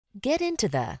Get into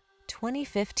the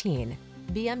 2015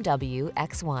 BMW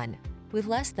X1. With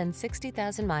less than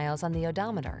 60,000 miles on the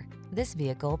odometer, this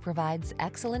vehicle provides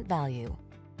excellent value.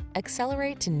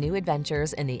 Accelerate to new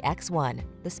adventures in the X1,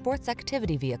 the sports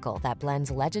activity vehicle that blends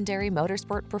legendary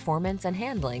motorsport performance and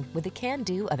handling with the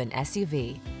can-do of an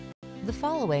SUV. The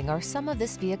following are some of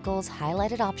this vehicle's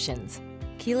highlighted options: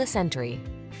 keyless entry,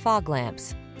 fog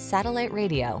lamps, satellite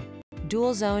radio,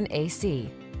 dual zone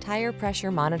AC, tire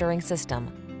pressure monitoring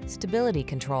system, stability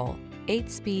control,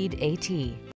 8-speed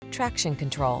AT, traction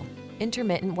control,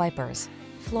 intermittent wipers,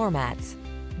 floor mats.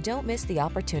 Don't miss the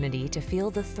opportunity to feel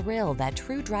the thrill that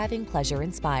true driving pleasure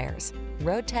inspires.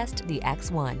 Road test the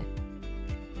X1.